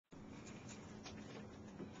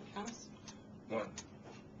House. 1,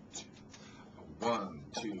 2, 1,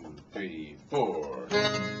 2, 3, 4.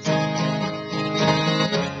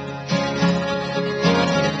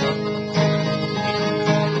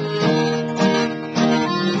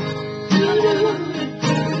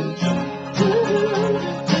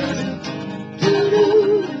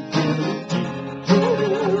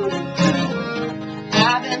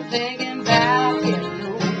 I've been thinking about getting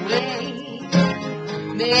away.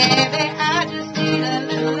 Maybe I just need a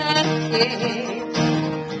little escape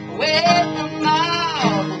away from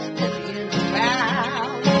all this busy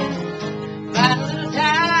around. Got a little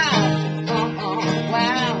time to come on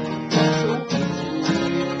wild. So easy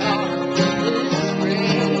on this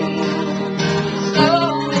rain. So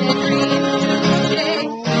many dreams to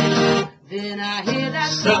chase. Then I hear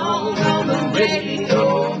that song on the radio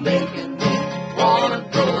making me wanna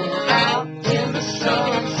go out in the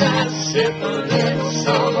sunshine, sip a little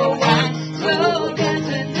summer wine, slow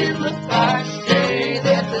dancing in the park, stay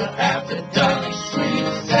there till after dark. Sweet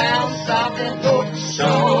sound, soft and low,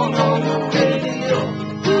 song on the radio.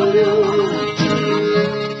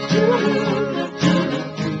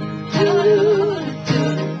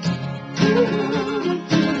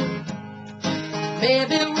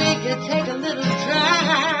 Maybe we could take a little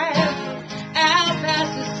drive out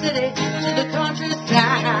past the city to the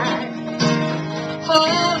countryside,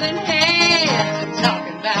 holding hands and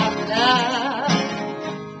talking about love,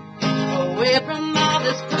 away from all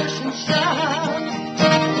this push and shove.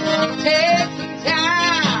 Take some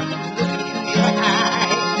time to look into your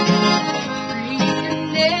eyes,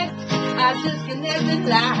 reconnect our disconnected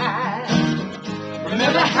lives.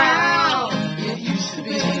 Remember how it used to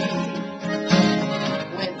be,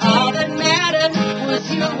 when all that mattered was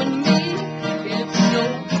you and me. It's so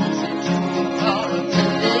easy to fall into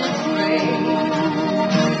this rain,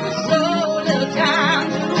 with so little time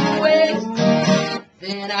to waste.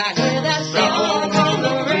 Then I hear that song on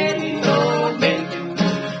the radio making me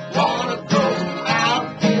wanna go out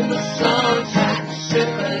in the sunshine, sip a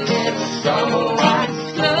little summer wine,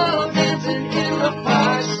 slow dancing in the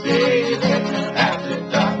park, stay there till after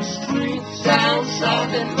dark. Sweet sound,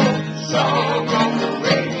 soft and low, song on the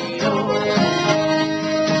radio.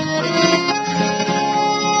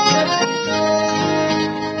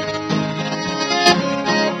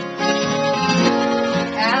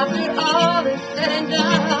 After all is said and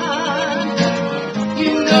done,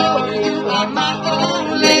 you know you are my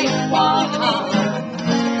only one.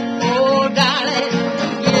 Oh, darling,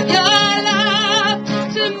 give your love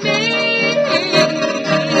to me.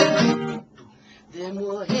 Then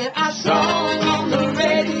we'll hear our song on the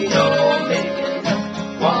radio, making us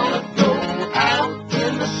wanna go out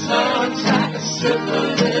in the sunshine, sip a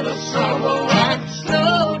little summer wine,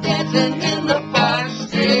 slow dancing in the park,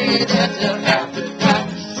 stay there till after dark.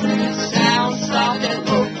 Sweet sound, soft and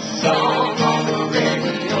low, song on the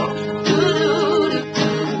radio. Do-do-do-do,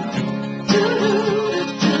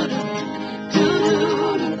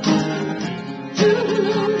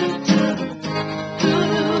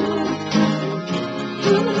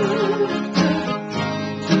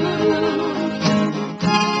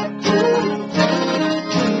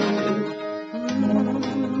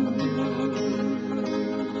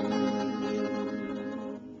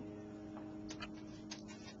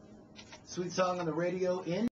 Sweet song on the radio in